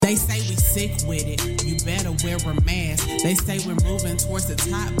They say we sick with it, you better wear a mask. They say we're moving towards the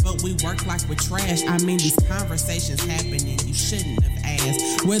top, but we work like we're trash. I mean, these conversations happening, you shouldn't have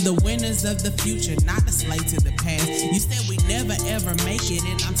asked. We're the winners of the future, not a slave to the past. You said we never ever make it,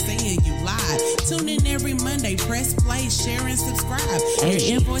 and I'm saying you lied. Tune in every Monday, press play, share, and subscribe.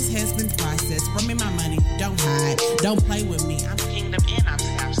 Your invoice has been processed. Bring me my money, don't hide. Don't play with me, I'm Kingdom and I'm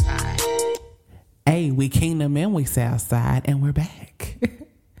Southside. Hey, we Kingdom and we Southside, and we're back.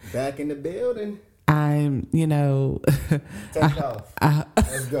 Back in the building. I'm, Take off.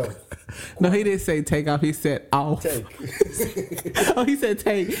 Let's go. No, he didn't say take off. He said off. Take. Oh, he said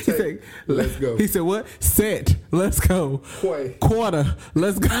take. He said, let's go. He said what? Set. Let's go. Quarter.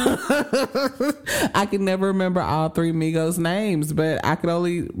 Let's go. I can never remember all three Migos names, but I could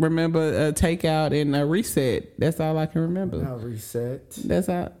only remember takeout and reset. That's all I can remember. Now reset. That's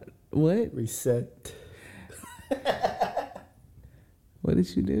all. What? Reset. What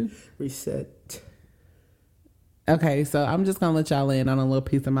did you do? Reset. Okay, so I'm just gonna let y'all in on a little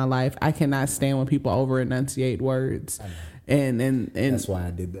piece of my life. I cannot stand when people over enunciate words, and that's why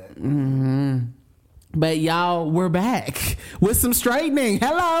I did that. Mm-hmm. But y'all, we're back with some straightening.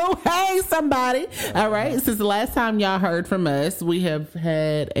 Hello, hey somebody. All right, since the last time y'all heard from us, we have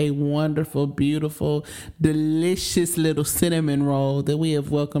had a wonderful, beautiful, delicious little cinnamon roll that we have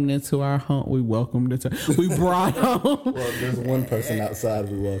welcomed into our home. We brought home. Well, there's one person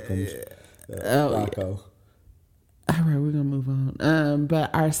outside we welcomed. Rocco. All right, we're gonna move on.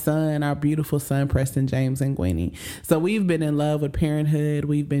 But our beautiful son, Preston James and Gwenny. So we've been in love with parenthood.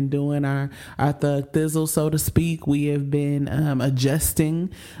 We've been doing our thug thizzle, so to speak. We have been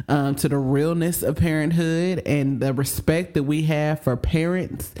adjusting to the realness of parenthood and the respect that we have for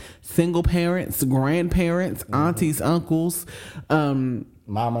parents, single parents, grandparents, aunties, uncles,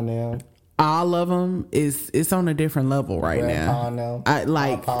 mama now. All of them it's on a different level right now.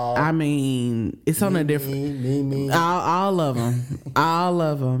 I mean, it's on a different. Me. All of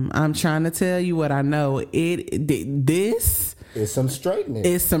them. I'm trying to tell you what I know. This is some straightening.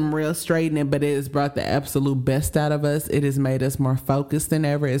 It's some real straightening, but it has brought the absolute best out of us. It has made us more focused than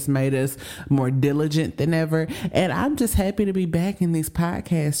ever. It's made us more diligent than ever. And I'm just happy to be back in these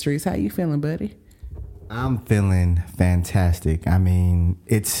podcast streets. How you feeling, buddy? I'm feeling fantastic. I mean,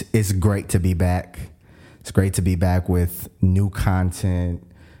 it's great to be back. It's great to be back with new content,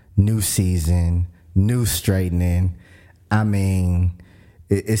 new season, new straightening. I mean,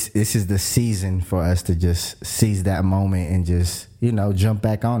 this is the season for us to just seize that moment and just, jump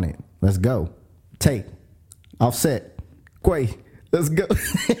back on it. Let's go. Take. Offset. Quay. Let's go.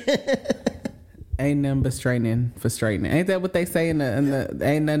 Ain't nothing but straightening for straightening. Ain't that what they say in the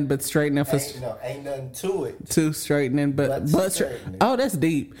ain't nothing but straightening for ain't nothing to it. To straightening, but straightening. Oh, that's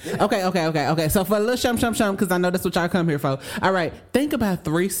deep. Yeah. Okay. So for a little shum, because I know that's what y'all come here for. All right, think about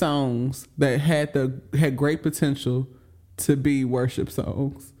 3 songs that had great potential to be worship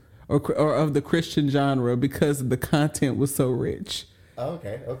songs or of the Christian genre because the content was so rich.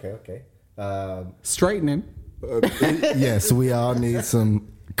 Okay. Straightening. Yes, we all need some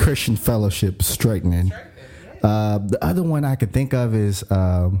Christian fellowship straightening. The other one I could think of is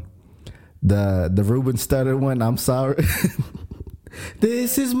the Ruben Studdard one. I'm sorry.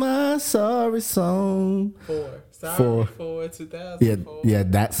 This is my sorry song. For 2004. Yeah,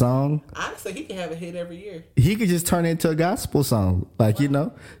 that song. Honestly, he can have a hit every year. He could just turn it into a gospel song. Like, he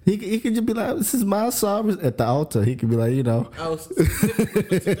could just be like, this is my sorry at the altar. He could be like, Oh,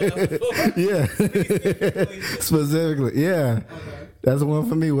 specifically for 2004. Yeah. Specifically, yeah. Okay. That's the one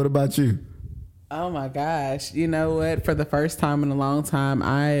for me. What about you? Oh my gosh. You know what? For the first time in a long time,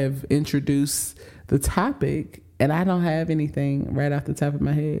 I have introduced the topic and I don't have anything right off the top of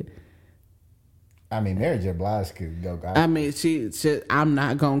my head. I mean, Mary J. Blige could go. I mean, I'm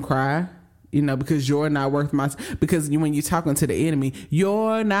not gonna cry, because you're not worth my. Because when you're talking to the enemy,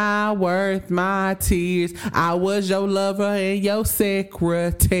 you're not worth my tears. I was your lover and your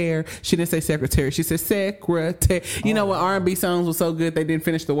secretary. She didn't say secretary. She said secretary. You know what? R&B songs were so good they didn't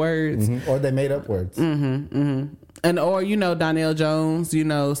finish the words, or they made up words. And or Donnell Jones,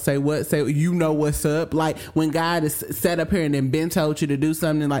 say what's up. Like when God is sat up here and then Ben told you to do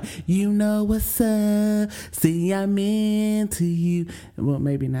something like what's up. See, I'm into you. Well,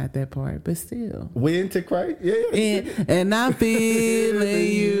 maybe not that part, but still. We into Christ, yeah. And I'm feeling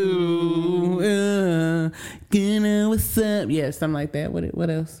you. What's up? Yeah, something like that.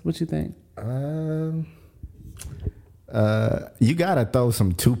 What else? What you think? You gotta throw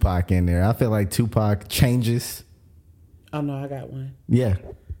some Tupac in there. I feel like Tupac changes. Oh, no, I got one. Yeah.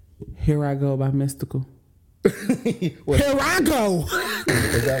 Here I Go by Mystical. Here I go.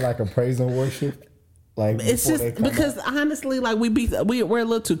 Is that like a praise and worship? Like, it's just because honestly, like we're a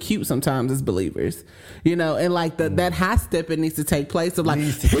little too cute sometimes as believers, you know, and like that high stepping needs to take place of like,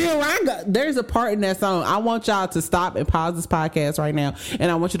 here I go. There's a part in that song. I want y'all to stop and pause this podcast right now, and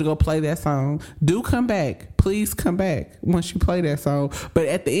I want you to go play that song. Do come back. Please come back once you play that song. But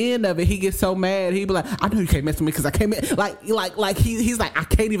at the end of it, he gets so mad. He be like, I know you can't mess with me because I can't he's like, I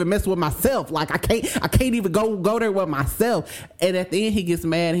can't even mess with myself. Like I can't even go there with myself. And at the end, he gets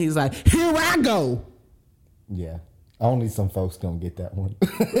mad. And he's like, here I go. Yeah, only some folks gonna get that one.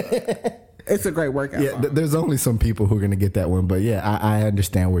 It's a great workout. Yeah, there's only some people who are gonna get that one. But yeah, I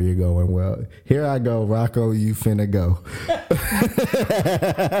understand where you're going. Well, here I go, Rocco. You finna go.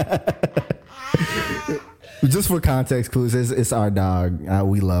 Just for context clues, it's our dog.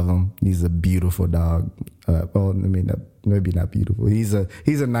 We love him. He's a beautiful dog. Maybe not beautiful. He's a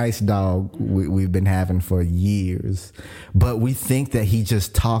nice dog we've been having for years, but we think that he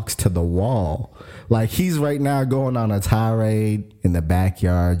just talks to the wall. Like he's right now going on a tirade in the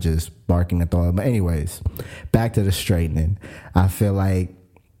backyard, just barking at the wall. But anyways, back to the straightening. I feel like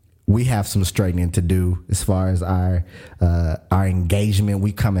we have some straightening to do as far as our engagement.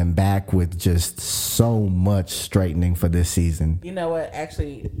 We coming back with just so much straightening for this season. You know what?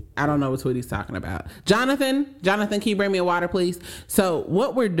 Actually, I don't know what Tweety's talking about. Jonathan, can you bring me a water, please? So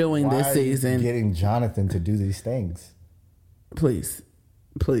what we're doing this season? Getting Jonathan to do these things. Please,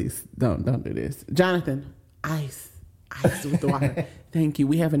 don't do this, Jonathan. Ice with the water. Thank you.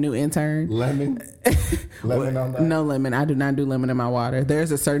 We have a new intern. Lemon on that? No lemon. I do not do lemon in my water.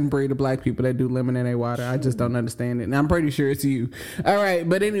 There's a certain breed of black people that do lemon in their water. I just don't understand it. And I'm pretty sure it's you. All right.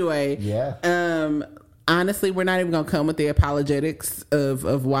 But anyway. Yeah. Honestly, we're not even going to come with the apologetics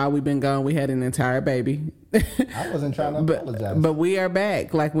of why we've been gone. We had an entire baby. I wasn't trying to apologize. But we are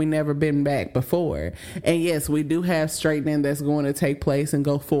back like we never been back before. And yes, we do have straightening that's going to take place and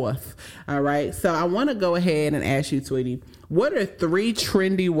go forth. All right. So I want to go ahead and ask you, Tweety, what are 3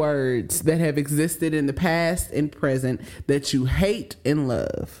 trendy words that have existed in the past and present that you hate and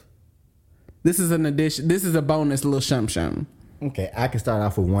love? This is an addition. This is a bonus little shum. Okay, I can start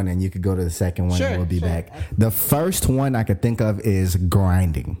off with one and you could go to the second one and we'll be back. The first one I could think of is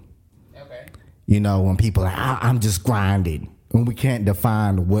grinding. Okay. You know, when people are like, I'm just grinding. And we can't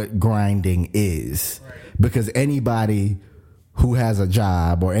define what grinding is. Right. Because anybody who has a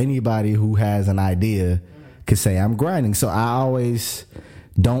job or anybody who has an idea could say, I'm grinding. So I always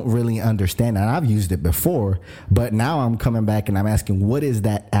don't really understand. And I've used it before, but now I'm coming back and I'm asking, what does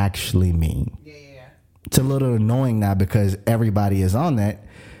that actually mean? Yeah. It's a little annoying now because everybody is on that,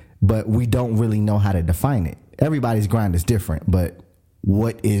 but we don't really know how to define it. Everybody's grind is different, but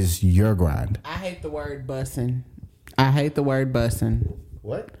what is your grind? I hate the word bussing.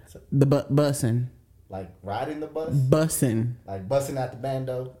 What? The bussing. Like riding the bus? Bussing. Like bussing out the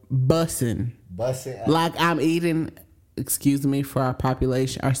bando? Bussing. Like I'm eating, excuse me for our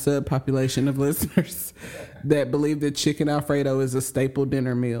subpopulation of listeners that believe that chicken Alfredo is a staple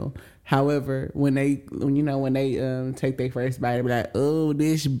dinner meal. However, when they take their first bite, they be like, "Oh,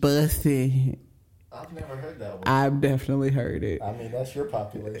 this bussing." I've never heard that one. I've definitely heard it. I mean, that's your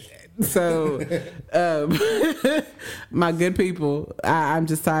population. So, my good people, I'm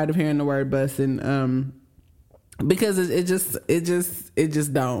just tired of hearing the word bussing. Because it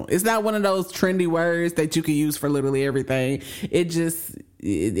just don't. It's not one of those trendy words that you can use for literally everything. It just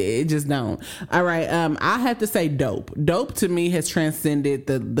don't. All right. I have to say dope. Dope to me has transcended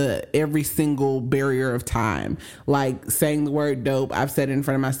the every single barrier of time. Like saying the word dope, I've said it in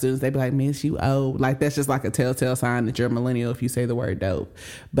front of my students. They be like, "Miss, you old." Like that's just like a telltale sign that you're a millennial if you say the word dope.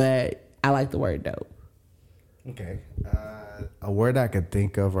 But I like the word dope. Okay. A word I could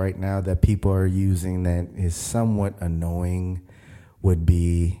think of right now that people are using that is somewhat annoying would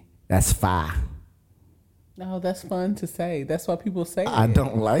be, that's fire. No, that's fun to say. That's why people say I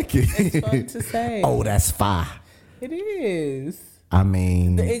don't like it. It's fun to say. Oh, that's fire. It is. I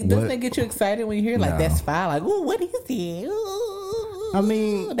mean, doesn't it get you excited when you hear like that's fire? Like, ooh, what is it? Ooh, I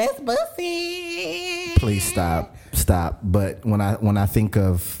mean, that's bussy. Please stop. But when I think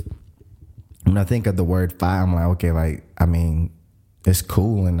of the word fire, I'm like, okay, like, I mean, it's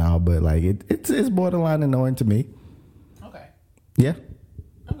cool and all, but like it's borderline annoying to me. Okay. Yeah.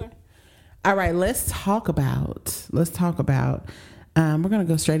 Okay. All right, let's talk about we're gonna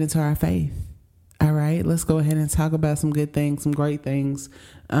go straight into our faith. All right, let's go ahead and talk about some good things, some great things,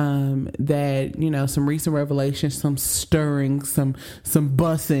 that, you know, some recent revelations, some stirring, some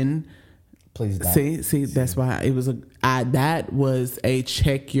bussing. Please don't. See, that's why it was that was a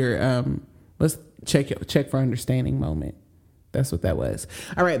check for understanding moment. That's what that was.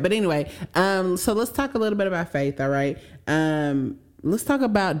 All right. But anyway, so let's talk a little bit about faith. All right. Let's talk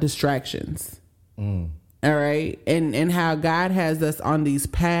about distractions. All right. And how God has us on these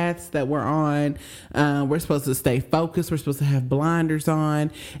paths that we're on. We're supposed to stay focused. We're supposed to have blinders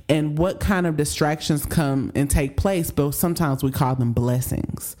on. And what kind of distractions come and take place, but sometimes we call them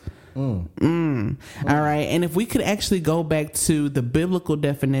blessings. All right. And if we could actually go back to the biblical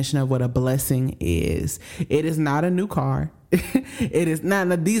definition of what a blessing is, it is not a new car. It is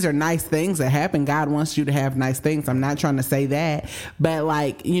not. These are nice things that happen. God wants you to have nice things. I'm not trying to say that, but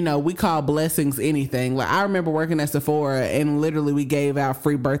like, you know, we call blessings anything. Like, I remember working at Sephora, and literally we gave out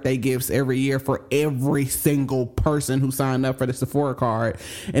free birthday gifts every year for every single person who signed up for the Sephora card.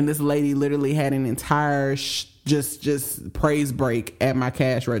 And this lady literally had an entire just praise break at my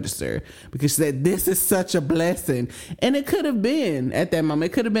cash register because she said, this is such a blessing. And it could have been at that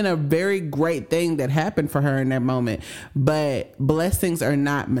moment. It could have been a very great thing that happened for her in that moment. But blessings are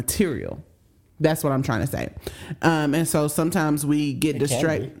not material. That's what I'm trying to say. And so sometimes we get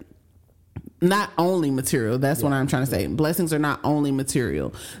distracted. Not only material. That's what I'm trying to say. Blessings are not only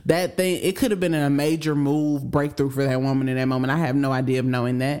material. That thing, it could have been a major breakthrough for that woman in that moment. I have no idea of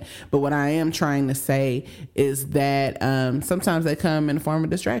knowing that. But what I am trying to say is that sometimes they come in the form of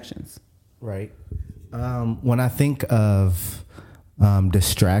distractions. Right. When I think of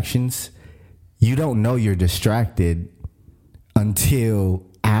distractions, you don't know you're distracted until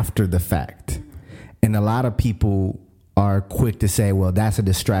after the fact. And a lot of people are quick to say, well, that's a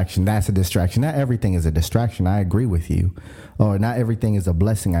distraction. That's a distraction. Not everything is a distraction. I agree with you. Or not everything is a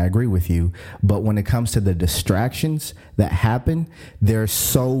blessing. I agree with you. But when it comes to the distractions that happen, there are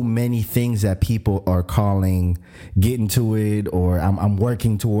so many things that people are calling getting to it, or I'm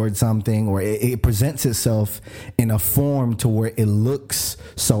working towards something, or it presents itself in a form to where it looks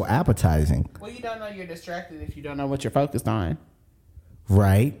so appetizing. Well, you don't know you're distracted if you don't know what you're focused on.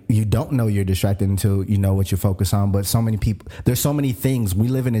 Right. You don't know you're distracted until you know what you're focused on. But so many people, there's so many things. We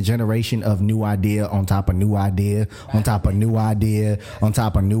live in a generation of new idea on top of new idea, on top of new idea, on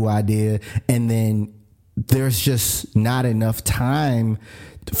top of new idea. And then there's just not enough time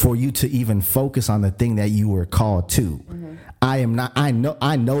for you to even focus on the thing that you were called to. I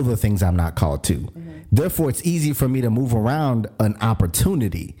know the things I'm not called to. Therefore, it's easy for me to move around an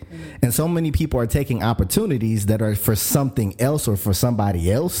opportunity. And so many people are taking opportunities that are for something else or for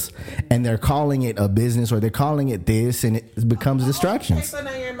somebody else, and they're calling it a business or they're calling it this, and it becomes distractions. Okay, so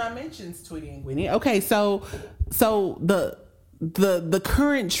now you're in my mentions, Tweety and Gwynny. Okay, so the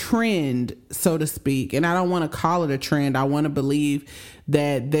current trend, so to speak, and I don't want to call it a trend. I want to believe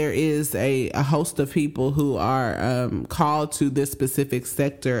that there is a host of people who are called to this specific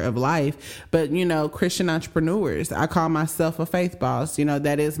sector of life. But, you know, Christian entrepreneurs, I call myself a faith boss. You know,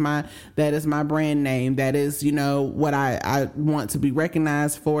 that is my brand name. That is, you know, what I want to be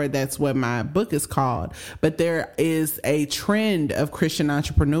recognized for. That's what my book is called. But there is a trend of Christian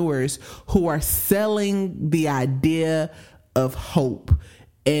entrepreneurs who are selling the idea of hope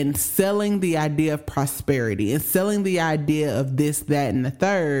and selling the idea of prosperity and selling the idea of this, that, and the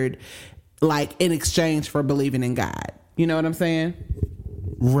third, like in exchange for believing in God. You know what I'm saying?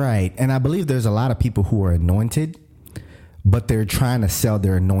 Right. And I believe there's a lot of people who are anointed, but they're trying to sell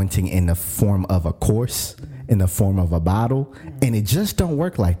their anointing in the form of a course, in the form of a bottle. And it just don't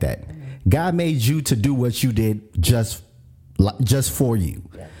work like that. God made you to do what you did just for you.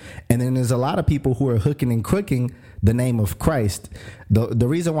 And then there's a lot of people who are hooking and crooking the name of Christ. The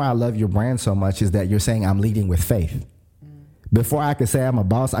reason why I love your brand so much is that you're saying I'm leading with faith. Before I can say I'm a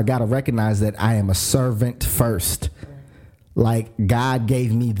boss, I got to recognize that I am a servant first. Like, God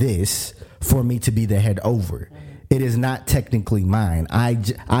gave me this for me to be the head over. It is not technically mine. I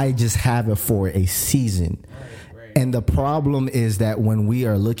just have it for a season. And the problem is that when we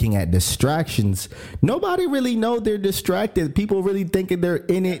are looking at distractions, nobody really know they're distracted. People really thinking they're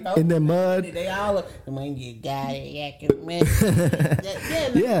in it, in the mud. They all are, when you got it, yeah.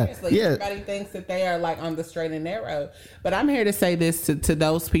 Everybody thinks that they are like on the straight and narrow. But I'm here to say this to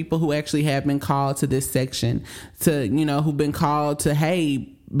those people who actually have been called to this section, to, you know, who've been called to,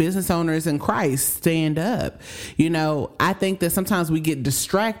 hey, business owners in Christ, stand up. You know, I think that sometimes we get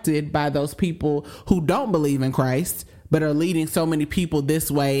distracted by those people who don't believe in Christ, but are leading so many people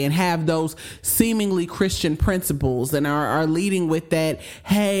this way and have those seemingly Christian principles and are leading with that,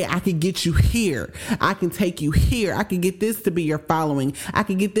 hey, I can get you here. I can take you here. I can get this to be your following. I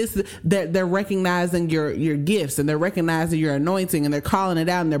can get this. They're recognizing your gifts, and they're recognizing your anointing, and they're calling it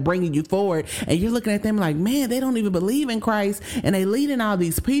out, and they're bringing you forward. And you're looking at them like, man, they don't even believe in Christ, and they leading all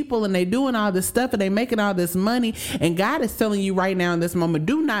these people, and they doing all this stuff, and they making all this money. And God is telling you right now in this moment,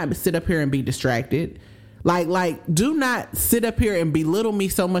 do not sit up here and be distracted. Like, do not sit up here and belittle me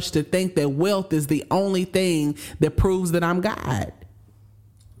so much to think that wealth is the only thing that proves that I'm God.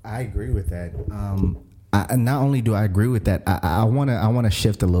 I agree with that. Not only do I agree with that, I want to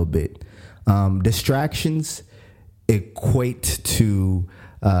shift a little bit. Distractions equate to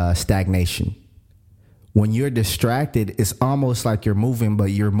stagnation. When you're distracted, it's almost like you're moving,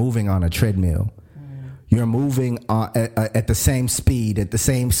 but you're moving on a treadmill. You're moving at the same speed, at the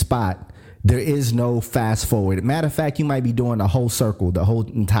same spot. There is no fast forward. Matter of fact, you might be doing a whole circle the whole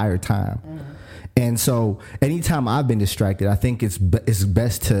entire time. And so anytime I've been distracted, I think it's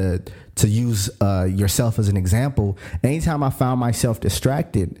best to use yourself as an example. Anytime I found myself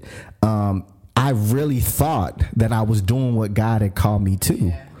distracted, I really thought that I was doing what God had called me to.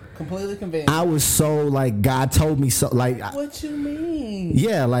 Yeah. Completely convinced. I was so like, God told me so. Like, what you mean?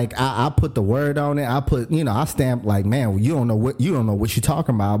 Yeah, like I put the word on it. I stamped like, man, you don't know what you're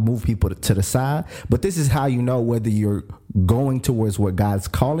talking about. I'll move people to the side. But this is how you know whether you're going towards what God's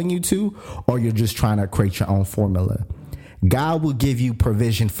calling you to, or you're just trying to create your own formula. God will give you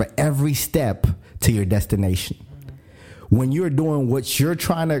provision for every step to your destination. When you're doing what you're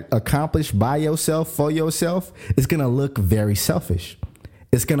trying to accomplish by yourself, for yourself, it's going to look very selfish.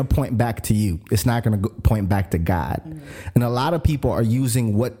 It's going to point back to you. It's not going to point back to God. And a lot of people are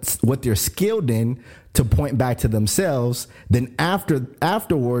using what they're skilled in to point back to themselves. Then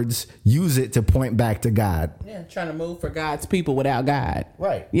afterwards, use it to point back to God. Yeah, trying to move for God's people without God.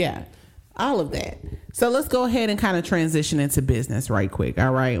 Right. Yeah, all of that. So let's go ahead and kind of transition into business right quick.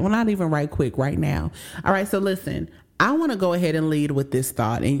 All right. Well, not even right quick, right now. All right. So listen, I want to go ahead and lead with this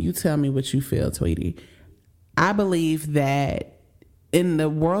thought, and you tell me what you feel, Tweety. I believe that in the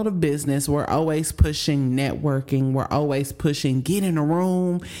world of business, we're always pushing networking. We're always pushing get in a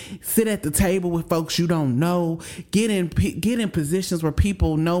room, sit at the table with folks you don't know, get in positions where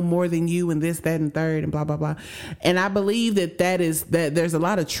people know more than you, and this, that, and third, and blah, blah, blah. And I believe that there's a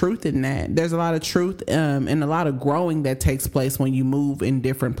lot of truth in that. There's a lot of truth and a lot of growing that takes place when you move in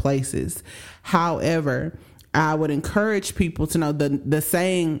different places. However, I would encourage people to know the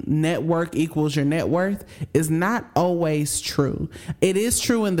saying network equals your net worth is not always true. It is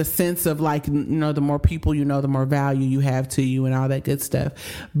true in the sense of like, the more people you know, the more value you have to you and all that good stuff.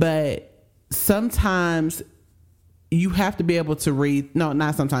 But sometimes you have to be able to read. No,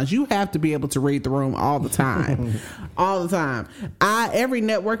 not sometimes. You have to be able to read the room all the time. All the time. Every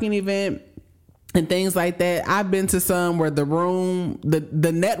networking event and things like that, I've been to some where the room,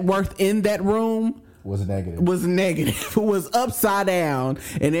 the net worth in that room was negative. It was upside down,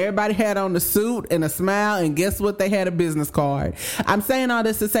 and everybody had on the suit and a smile, and guess what? They had a business card. I'm saying all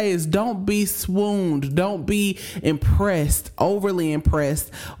this to say is don't be swooned. Don't be overly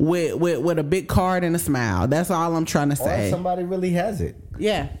impressed with a big card and a smile. That's all I'm trying to say. Or somebody really has it.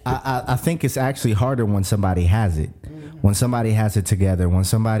 Yeah. I think it's actually harder when somebody has it. When somebody has it together, when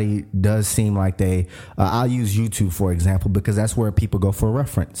somebody does seem like I'll use YouTube, for example, because that's where people go for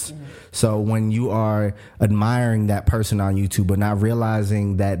reference. So when you are admiring that person on YouTube, but not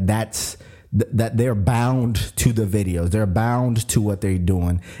realizing that that they're bound to the videos, they're bound to what they're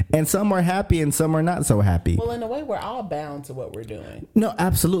doing. And some are happy and some are not so happy. Well, in a way, we're all bound to what we're doing. No,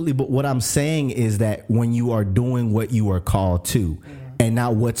 absolutely. But what I'm saying is that when you are doing what you are called to and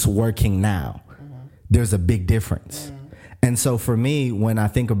not what's working now, there's a big difference. And so for me, when I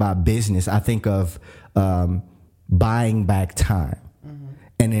think about business, I think of buying back time.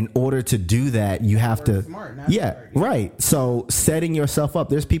 And in order to do that, you have to, right. So setting yourself up,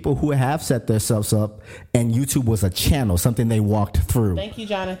 there's people who have set themselves up and YouTube was a channel, something they walked through. Thank you,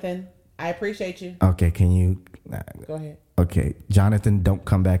 Jonathan. I appreciate you. Okay. Can you go ahead? Okay. Jonathan, don't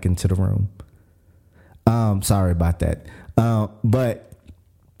come back into the room. Sorry about that. But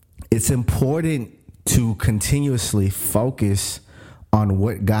it's important to continuously focus on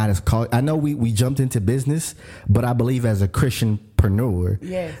what God has called. I know we jumped into business, but I believe as a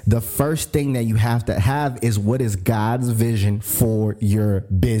Christianpreneur, the first thing that you have to have is what is God's vision for your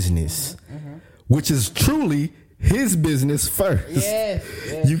business, which is truly his business first. Yes.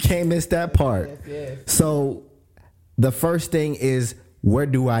 You can't miss that part. Yes. So the first thing is, where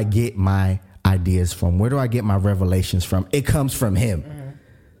do I get my ideas from? Where do I get my revelations from? It comes from him.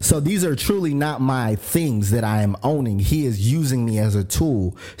 So these are truly not my things that I am owning. He is using me as a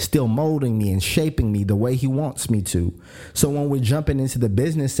tool, still molding me and shaping me the way he wants me to. So when we're jumping into the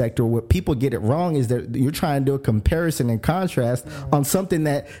business sector, what people get it wrong is that you're trying to do a comparison and contrast on something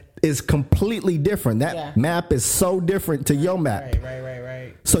that is completely different. That map is so different to your map.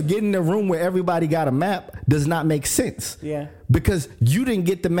 Right. So getting in a room where everybody got a map does not make sense. Yeah. Because you didn't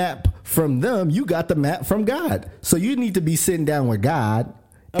get the map from them. You got the map from God. So you need to be sitting down with God.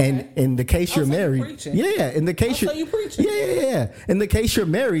 Okay. And in the case you're married, in the case you're preaching. In the case you're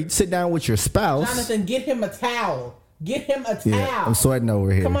married, sit down with your spouse. Jonathan, get him a towel. Get him a towel. Yeah, I'm sweating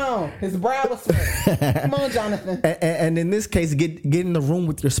over here. Come on. His brow was sweating. Come on, Jonathan. And in this case, get in the room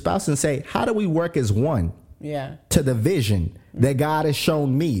with your spouse and say, how do we work as one? Yeah. To the vision that God has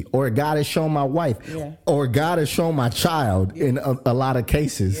shown me, or God has shown my wife, or God has shown my child in a lot of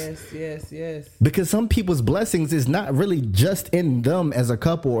cases. Yes. Because some people's blessings is not really just in them as a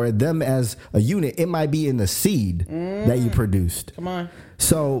couple or them as a unit. It might be in the seed that you produced. Come on.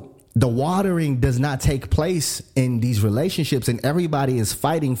 So the watering does not take place in these relationships, and everybody is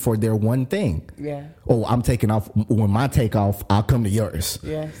fighting for their one thing. Yeah. Oh, I'm taking off. When my take off, I'll come to yours.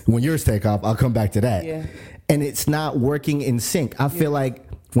 Yes. When yours take off, I'll come back to that. Yeah. And it's not working in sync. I feel like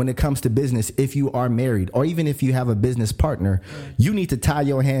when it comes to business, if you are married or even if you have a business partner, you need to tie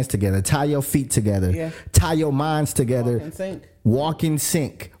your hands together, tie your feet together, tie your minds together. Walk in sync. Walk in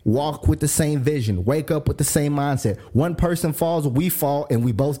sync. Walk with the same vision. Wake up with the same mindset. One person falls, we fall, and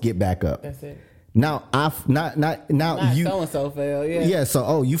we both get back up. That's it. Now you so and so fell. Yeah.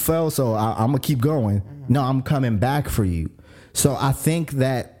 So you fell, so I'm gonna keep going. No, I'm coming back for you. So I think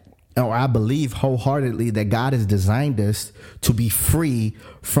that, or I believe wholeheartedly that God has designed us to be free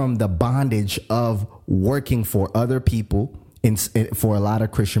from the bondage of working for other people, for a lot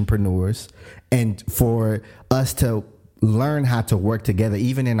of Christianpreneurs, and for us to learn how to work together,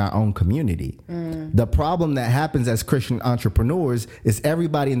 even in our own community. The problem that happens as Christian entrepreneurs is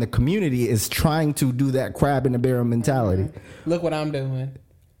everybody in the community is trying to do that crab in the barrel mentality. Look what I'm doing.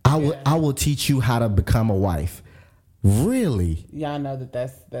 I will teach you how to become a wife. Really? Y'all know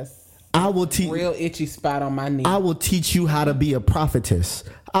that's I will teach real itchy spot on my knee. I will teach you how to be a prophetess.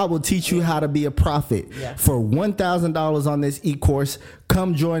 I will teach you how to be a prophet. For $1,000 on this e-course,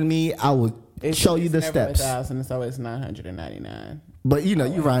 come join me. I will show you the steps. $1,000, so it's $999. But you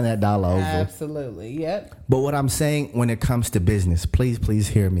round that dollar over. Absolutely. Yep. But what I'm saying when it comes to business, please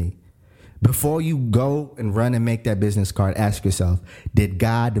hear me. Before you go and run and make that business card, ask yourself, did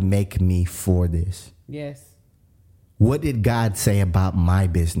God make me for this? Yes. What did God say about my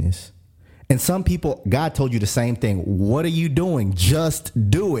business? And some people, God told you the same thing. What are you doing? Just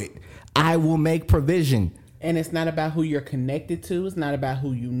do it. I will make provision. And it's not about who you're connected to. It's not about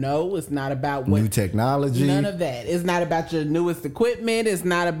who you know. It's not about what new technology. None of that. It's not about your newest equipment. It's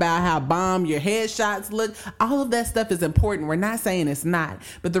not about how bomb your headshots look. All of that stuff is important. We're not saying it's not.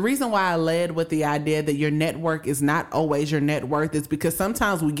 But the reason why I led with the idea that your network is not always your net worth is because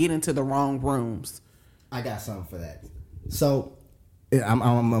sometimes we get into the wrong rooms. I got something for that. So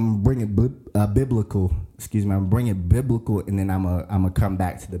I'm bringing biblical. Excuse me. I'm bringing biblical, and then I'm gonna come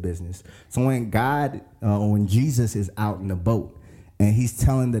back to the business. So when Jesus is out in the boat and he's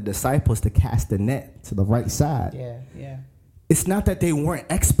telling the disciples to cast the net to the right side. Yeah. It's not that they weren't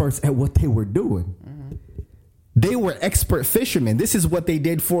experts at what they were doing. They were expert fishermen. This is what they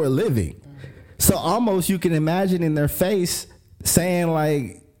did for a living. So almost you can imagine in their face saying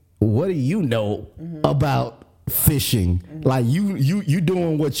like, "What do you know about fishing? Like you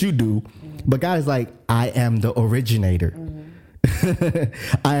doing what you do." But God is like, I am the originator.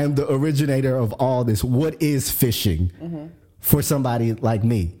 I am the originator of all this. What is fishing for somebody like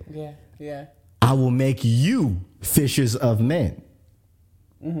me? Yeah. I will make you fishers of men.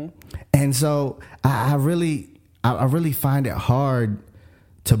 And so I really find it hard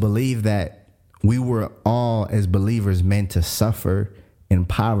to believe that we were all as believers meant to suffer in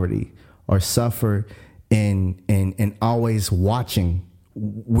poverty or suffer in always watching.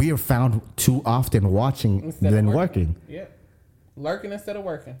 We are found too often watching than working. Yeah, lurking instead of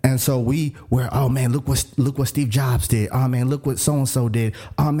working. And so we're oh man, look what Steve Jobs did. Oh man, look what so and so did.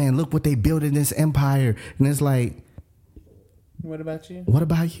 Oh man, look what they built in this empire. And it's like, what about you? What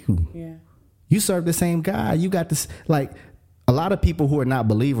about you? Yeah, you serve the same God. You got this. Like a lot of people who are not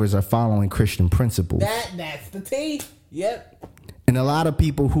believers are following Christian principles. That's the T. Yep. And a lot of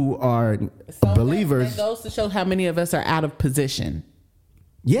people who are believers. That goes to show how many of us are out of position.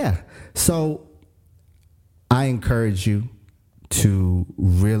 Yeah. So I encourage you to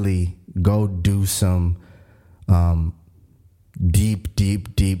really go do some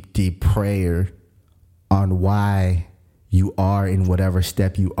deep prayer on why you are in whatever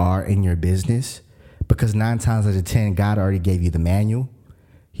step you are in your business. Because 9 times out of 10, God already gave you the manual.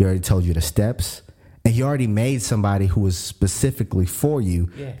 He already told you the steps. And he already made somebody who was specifically for you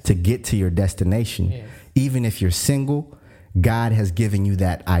to get to your destination. Yes. Even if you're single, God has given you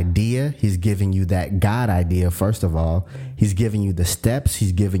that idea. He's giving you that God idea, first of all. He's giving you the steps.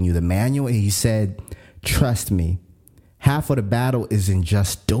 He's giving you the manual. And he said, trust me, half of the battle is in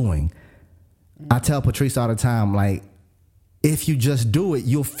just doing. I tell Patrice all the time, like, if you just do it,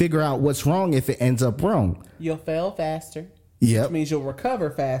 you'll figure out what's wrong if it ends up wrong. You'll fail faster. Yep. Which means you'll recover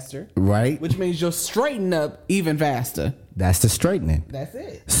faster. Right. Which means you'll straighten up even faster. That's the straightening. That's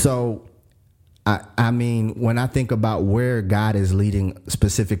it. So, I mean, when I think about where God is leading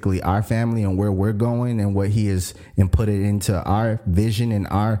specifically our family and where we're going and what He has inputted into our vision and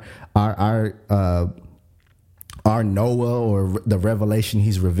our Noah or the revelation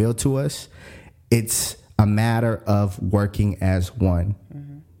He's revealed to us, it's a matter of working as one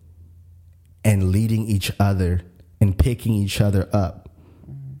and leading each other and picking each other up.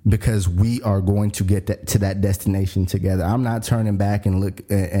 Because we are going to get to that destination together. I'm not turning back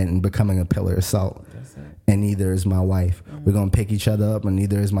and becoming a pillar of salt. And neither is my wife. We're going to pick each other up, and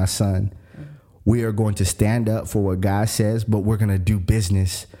neither is my son. We are going to stand up for what God says, but we're going to do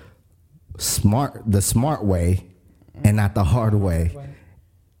business the smart way and not the hard way.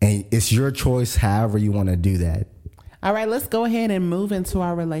 And it's your choice however you want to do that. All right, let's go ahead and move into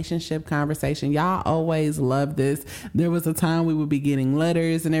our relationship conversation. Y'all always love this. There was a time we would be getting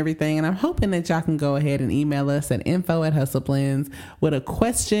letters and everything, and I'm hoping that y'all can go ahead and email us at info@hustleplans with a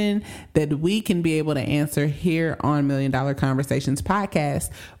question that we can be able to answer here on $1 Million Conversations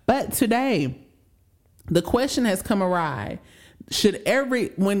podcast. But today, the question has come awry.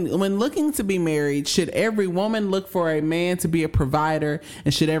 When looking to be married, should every woman look for a man to be a provider,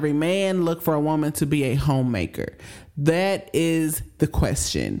 and should every man look for a woman to be a homemaker? That is the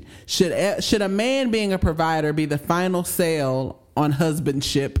question. Should a man being a provider be the final sale on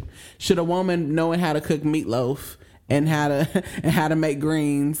husbandship? Should a woman knowing how to cook meatloaf and how to make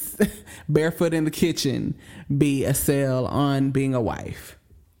greens barefoot in the kitchen be a sale on being a wife?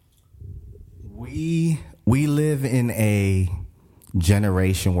 We live in a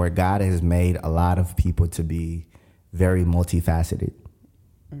generation where God has made a lot of people to be very multifaceted,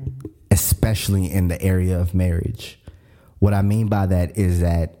 especially in the area of marriage. What I mean by that is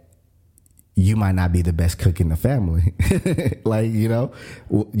that you might not be the best cook in the family. Like,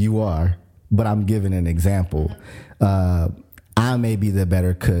 you are, but I'm giving an example. I may be the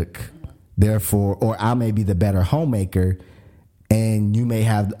better cook, therefore, or I may be the better homemaker, and you may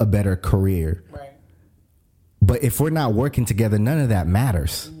have a better career. Right. But if we're not working together, none of that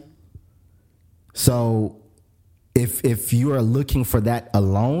matters. So if you are looking for that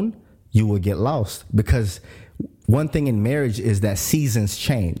alone, you will get lost, because one thing in marriage is that seasons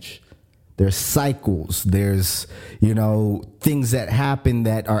change. There's cycles. There's, things that happen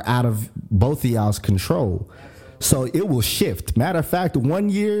that are out of both of y'all's control. So it will shift. Matter of fact, one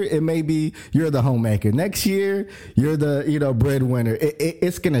year it may be you're the homemaker. Next year you're the breadwinner.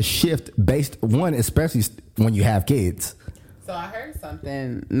 It's gonna shift based one, especially when you have kids. So I heard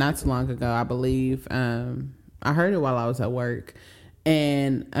something not too long ago. I believe I heard it while I was at work,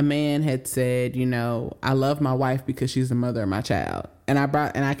 and a man had said, I love my wife because she's the mother of my child. And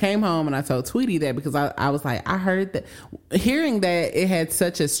I came home and I told Tweety that, because I was like, I heard that, hearing that, it had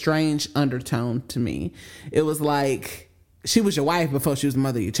such a strange undertone to me. It was like she was your wife before she was the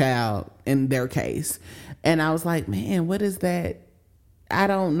mother of your child in their case. And I was like, man, what is that? I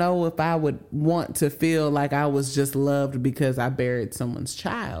don't know if I would want to feel like I was just loved because I buried someone's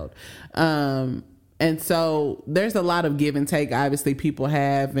child. And so there's a lot of give and take, obviously, people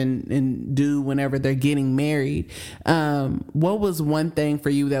have and do whenever they're getting married. What was one thing for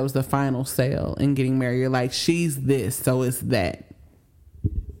you that was the final sale in getting married? You're like, she's this, so it's that.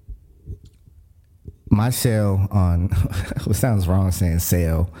 My sale on, it sounds wrong saying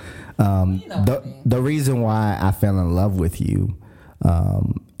sale. The reason why I fell in love with you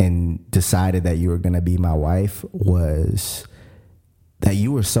and decided that you were going to be my wife was that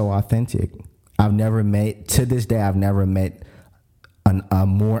you were so authentic. To this day, I've never met a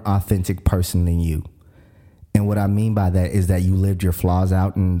more authentic person than you. And what I mean by that is that you lived your flaws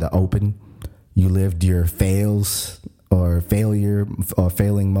out in the open. You lived your fails or failure or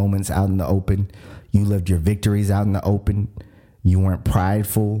failing moments out in the open. You lived your victories out in the open. You weren't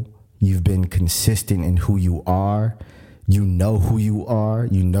prideful. You've been consistent in who you are. You know who you are.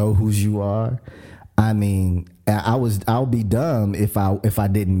 You know whose you are. I mean, I'll be dumb if I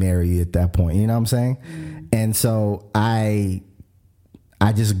didn't marry you at that point. You know what I'm saying? Mm. And so I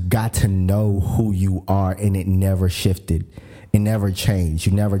just got to know who you are, and it never shifted. It never changed.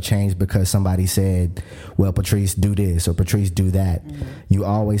 You never changed because somebody said, well, Patrice, do this, or Patrice, do that. Mm. You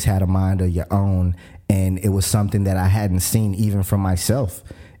always had a mind of your own, and it was something that I hadn't seen even from myself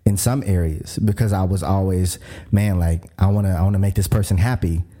in some areas, because I was always, man, like, I want to make this person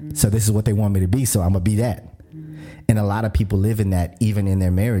happy. Mm. So this is what they want me to be, so I'm going to be that. And a lot of people live in that, even in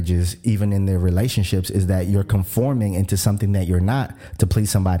their marriages, even in their relationships, is that you're conforming into something that you're not to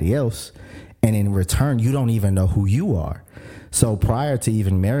please somebody else. And in return, you don't even know who you are. So prior to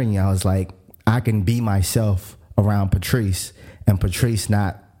even marrying you, I was like, I can be myself around Patrice and Patrice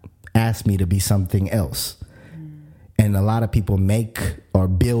not ask me to be something else. And a lot of people make or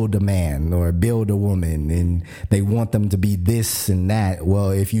build a man or build a woman, and they want them to be this and that.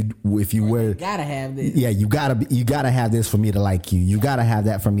 Well, if you were, you gotta have this. Yeah, you gotta have this for me to like you. You gotta have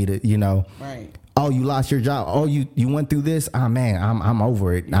that for me to, Right. Oh, you lost your job. Oh, you went through this. Oh man, I'm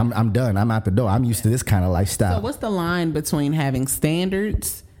over it. I'm done. I'm out the door. I'm used to this kind of lifestyle. So what's the line between having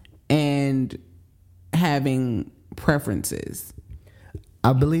standards and having preferences?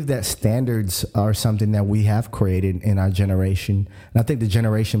 I believe that standards are something that we have created in our generation. And I think the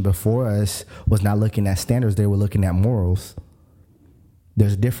generation before us was not looking at standards. They were looking at morals.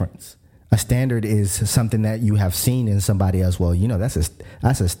 There's a difference. A standard is something that you have seen in somebody else. Well, that's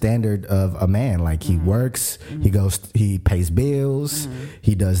a standard of a man. Like he works, he pays bills,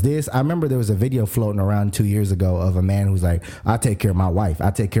 he does this. I remember there was a video floating around 2 years ago of a man who's like, I take care of my wife,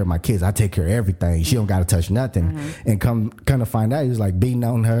 I take care of my kids, I take care of everything. She don't got to touch nothing. And come to find out, he was like beating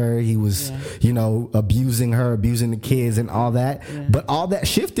on her. He was, abusing her, abusing the kids and all that. But all that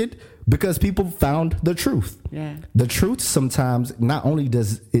shifted because people found the truth. Yeah. The truth sometimes, not only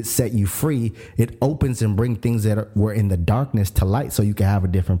does it set you free, it opens and brings things that were in the darkness to light so you can have a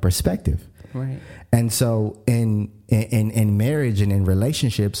different perspective. Right. And so in marriage and in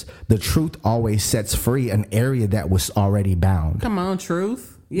relationships, the truth always sets free an area that was already bound. Come on,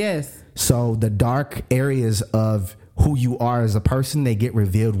 truth. Yes. So the dark areas of who you are as a person, they get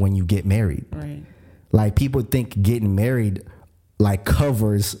revealed when you get married. Right. Like people think getting married like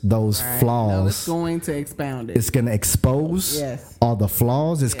covers those flaws. No, it's going to expound it. It's going to expose all the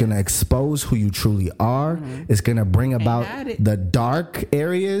flaws. It's going to expose who you truly are. It's going to bring about the dark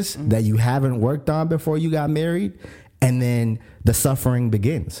areas that you haven't worked on before you got married. And then the suffering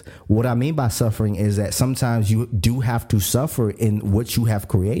begins. What I mean by suffering is that sometimes you do have to suffer in what you have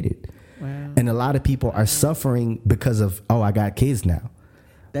created. Wow. And a lot of people are suffering because of, I got kids now.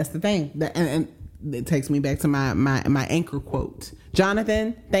 That's the thing. And it takes me back to my anchor quote.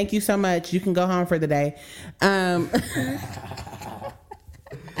 Jonathan, thank you so much. You can go home for the day.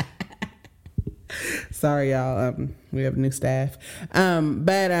 Sorry, y'all. We have new staff.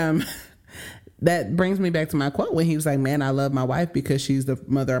 But that brings me back to my quote when he was like, man, I love my wife because she's the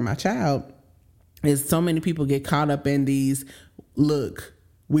mother of my child. Is so many people get caught up in these, look,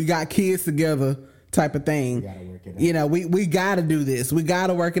 we got kids together type of thing. We gotta do this. We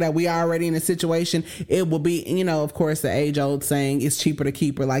gotta work it out. We already in a situation. It will be, of course, the age old saying, it's cheaper to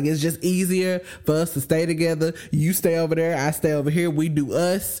keep her. Like, it's just easier for us to stay together. You stay over there, I stay over here. We do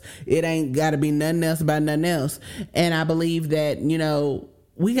us. It ain't gotta be nothing else about nothing else. And I believe that,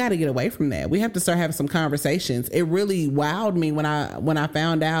 we got to get away from that. We have to start having some conversations. It really wowed me when I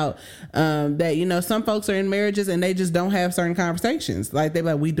found out that some folks are in marriages and they just don't have certain conversations. Like they're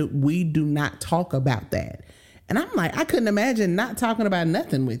like, we do not talk about that. And I'm like, I couldn't imagine not talking about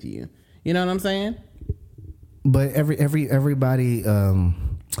nothing with you. You know what I'm saying? But everybody's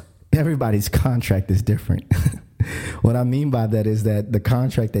contract is different. What I mean by that is that the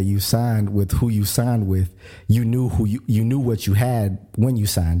contract that you signed with who you signed with, you knew you knew what you had when you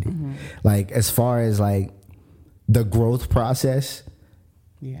signed it. Like as far as like the growth process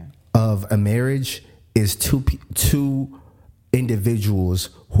of a marriage is two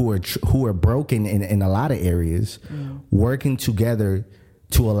individuals who are broken in a lot of areas working together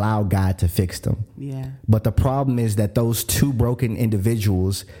to allow God to fix them. Yeah. But the problem is that those two broken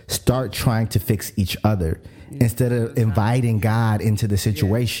individuals start trying to fix each other instead of inviting God into the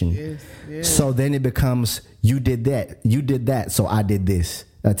situation. Yes. So then it becomes, you did that, so I did this,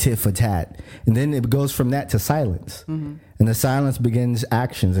 a tit for tat. And then it goes from that to silence. And the silence begins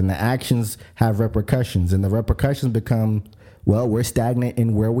actions, and the actions have repercussions, and the repercussions become, well, we're stagnant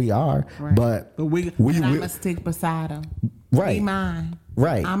in where we are, but I'm going to stick beside him. Right. Be mine.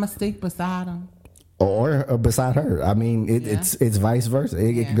 Right. I'm going to stick beside him. Or beside her. I mean, it's vice versa.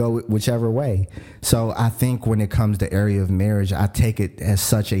 It can go whichever way. So I think when it comes to area of marriage, I take it as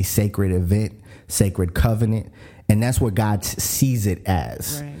such a sacred event, sacred covenant, and that's what God sees it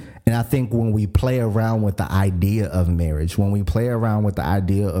as. Right. And I think when we play around with the idea of marriage, when we play around with the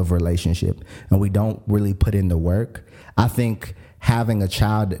idea of relationship, and we don't really put in the work, I think having a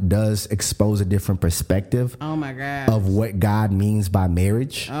child does expose a different perspective of what God means by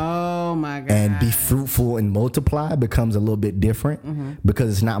marriage. Oh my God. And be fruitful and multiply becomes a little bit different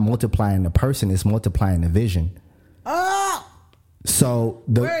because it's not multiplying the person, it's multiplying the vision. Oh! So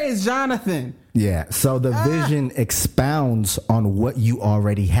where is Jonathan? Yeah. So the vision expounds on what you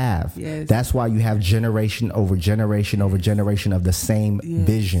already have. Yes. That's why you have generation over generation over generation of the same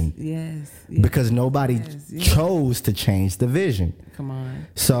vision. Yes. Because nobody chose to change the vision. Come on.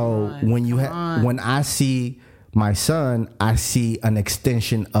 So when I see my son, I see an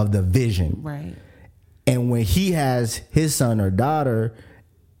extension of the vision. Right. And when he has his son or daughter,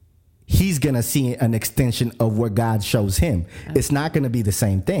 he's going to see an extension of what God shows him. Absolutely. It's not going to be the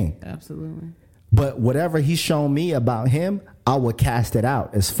same thing. Absolutely. But whatever he's shown me about him, I will cast it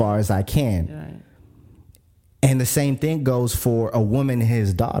out as far as I can. Right. And the same thing goes for a woman and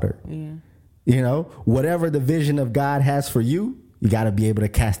his daughter. Yeah. You know, whatever the vision of God has for you, you got to be able to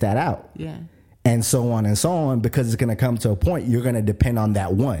cast that out. Yeah. And so on, because it's going to come to a point you're going to depend on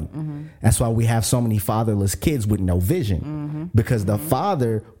that one. Mm-hmm. That's why we have so many fatherless kids with no vision, because the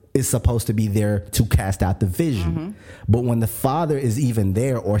father is supposed to be there to cast out the vision. But when the father is even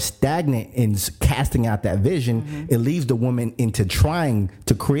there or stagnant in casting out that vision, it leaves the woman into trying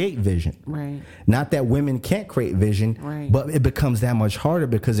to create vision. Right. Not that women can't create vision, but it becomes that much harder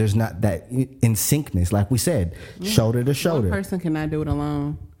because there's not that in syncness. Like we said, shoulder to shoulder. One person cannot do it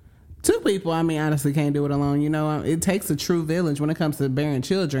alone. Two people, I mean, honestly can't do it alone. You know, it takes a true village when it comes to bearing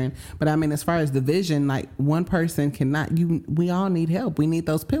children. But I mean, as far as the vision, like one person cannot, we all need help. We need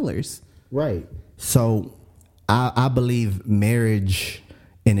those pillars. Right. So I believe marriage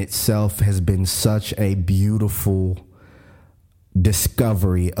in itself has been such a beautiful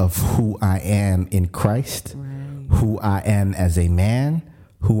discovery of who I am in Christ, who I am as a man,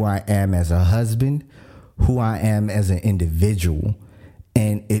 who I am as a husband, who I am as an individual.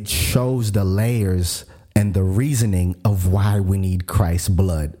 And it shows the layers and the reasoning of why we need Christ's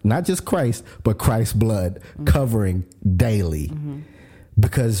blood. Not just Christ, but Christ's blood covering daily.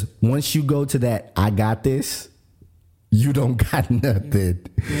 Because once you go to that, I got this, you don't got nothing.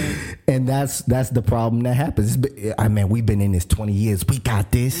 Yeah. And that's the problem that happens. I mean, we've been in this 20 years. We got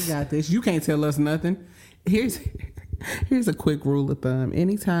this. We got this. You can't tell us nothing. Here's a quick rule of thumb.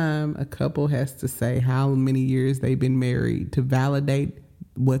 Anytime a couple has to say how many years they've been married to validate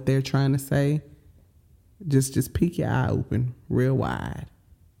what they're trying to say, just peek your eye open real wide.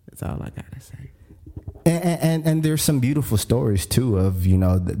 That's all I gotta say. And there's some beautiful stories too of, you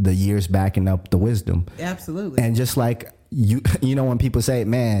know, the years backing up the wisdom. Absolutely. And just like you know, when people say,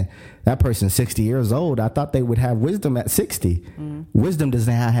 man, that person's 60 years old, I thought they would have wisdom at 60. Wisdom does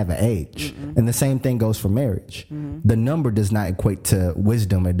not have an age. And the same thing goes for marriage. The number does not equate to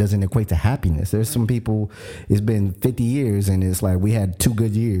wisdom. It doesn't equate to happiness. There's some people, it's been 50 years and it's like we had 2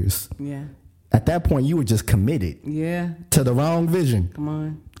 good years. Yeah. At that point, you were just committed. Yeah. To the wrong vision. Come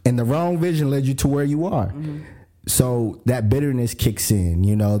on. And the wrong vision led you to where you are. So that bitterness kicks in.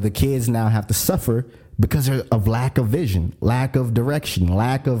 You know, the kids now have to suffer because of lack of vision, lack of direction,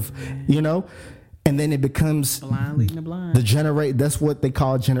 lack of, you know, and then it becomes blind leading the blind. That's what they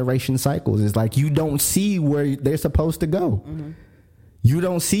call generation cycles. It's like you don't see where they're supposed to go. You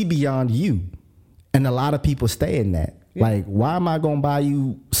don't see beyond you. And a lot of people stay in that. Yeah. Like, why am I going to buy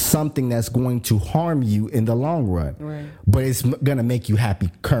you something that's going to harm you in the long run? Right. But it's going to make you happy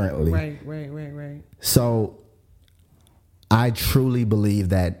currently. Right. So I truly believe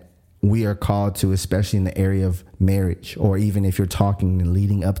that we are called to, especially in the area of marriage, or even if you're talking and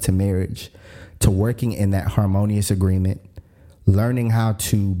leading up to marriage, to working in that harmonious agreement, learning how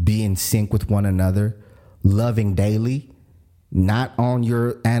to be in sync with one another, loving daily, not on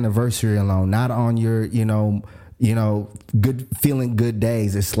your anniversary alone, not on your, you know, feeling good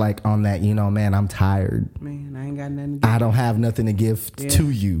days. It's like on that, you know, man, I'm tired. Man, I ain't got nothing to give. I don't have nothing to give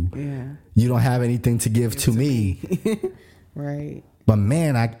to you. Yeah. You don't have anything to give to me. Right. But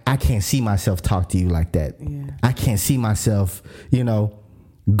man, I can't see myself talk to you like that. Yeah. I can't see myself, you know,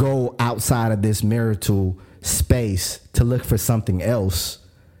 go outside of this marital space to look for something else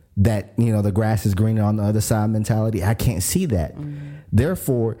that, you know, the grass is greener on the other side mentality. I can't see that.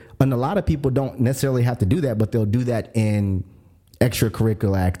 Therefore, and a lot of people don't necessarily have to do that, but they'll do that in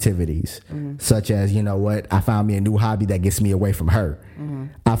extracurricular activities, such as, you know what, I found me a new hobby that gets me away from her.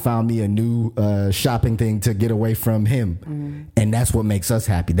 I found me a new shopping thing to get away from him. And that's what makes us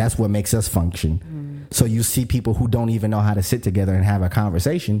happy. That's what makes us function. So you see people who don't even know how to sit together and have a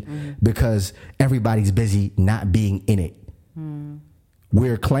conversation because everybody's busy not being in it.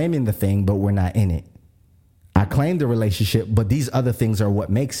 We're claiming the thing, but we're not in it. I claim the relationship, but these other things are what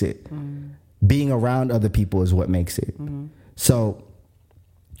makes it. Being around other people is what makes it. So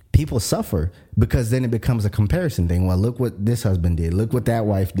people suffer because then it becomes a comparison thing. Well, look what this husband did. Look what that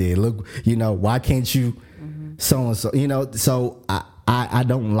wife did. Look, you know, why can't you so and so? You know, so I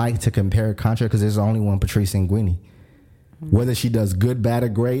don't like to compare contract because there's only one Patrice Nguyen. Whether she does good, bad, or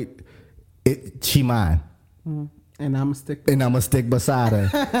great, she mine. And I'm gonna stick beside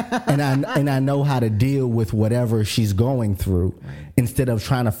her, and I know how to deal with whatever she's going through, instead of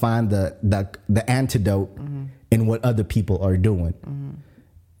trying to find the antidote in what other people are doing,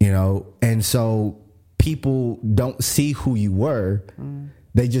 you know. And so people don't see who you were.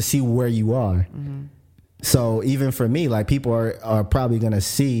 They just see where you are. So even for me, like, people are probably going to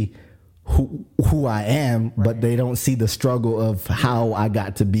see who I am, but they don't see the struggle of how I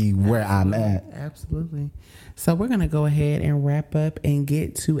got to be where I'm at. Absolutely. So we're going to go ahead and wrap up and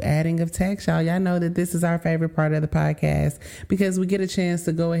get to adding of text, y'all. Y'all know that this is our favorite part of the podcast because we get a chance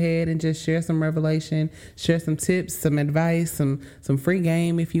to go ahead and just share some revelation, share some tips, some advice, some free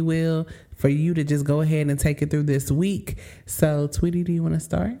game, if you will, for you to just go ahead and take it through this week. So, Tweety, do you want to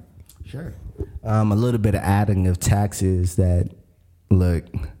start? Sure. A little bit of adding of taxes that, look,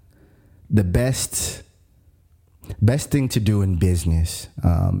 the best thing to do in business,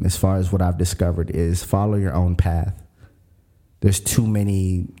 as far as what I've discovered, is follow your own path. There's too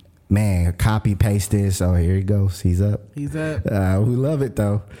many, copy paste this. Oh, here he goes. He's up. He's up. We love it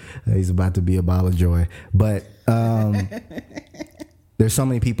though. He's about to be a ball of joy. But there's so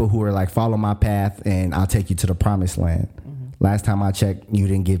many people who are like, follow my path and I'll take you to the promised land. Last time I checked, you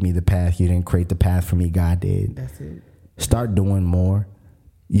didn't give me the path. You didn't create the path for me. God did. That's it. Start doing more.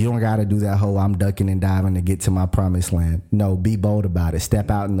 You don't got to do that whole I'm ducking and diving to get to my promised land. No, be bold about it.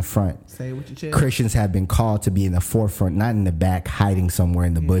 Step out in the front. Say it with your chest. Christians have been called to be in the forefront, not in the back, hiding somewhere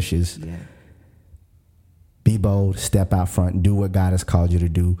in the bushes. Yeah. Be bold, step out front, do what God has called you to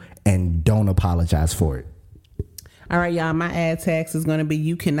do, and don't apologize for it. All right, y'all, my ad text is going to be,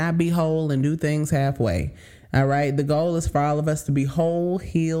 you cannot be whole and do things halfway. All right. The goal is for all of us to be whole,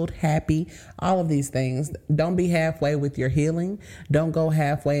 healed, happy, all of these things. Don't be halfway with your healing. Don't go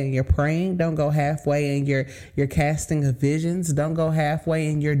halfway in your praying. Don't go halfway in your casting of visions. Don't go halfway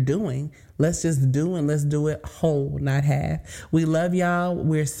in your doing. Let's just do, and let's do it whole, not half. We love y'all.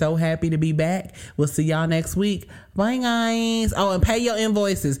 We're so happy to be back. We'll see y'all next week. Bye, guys. Oh, and pay your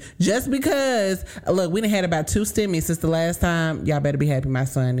invoices. Just because, look, we done had about 2 stimmies since the last time. Y'all better be happy my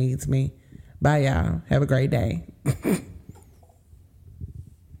son needs me. Bye, y'all. Have a great day.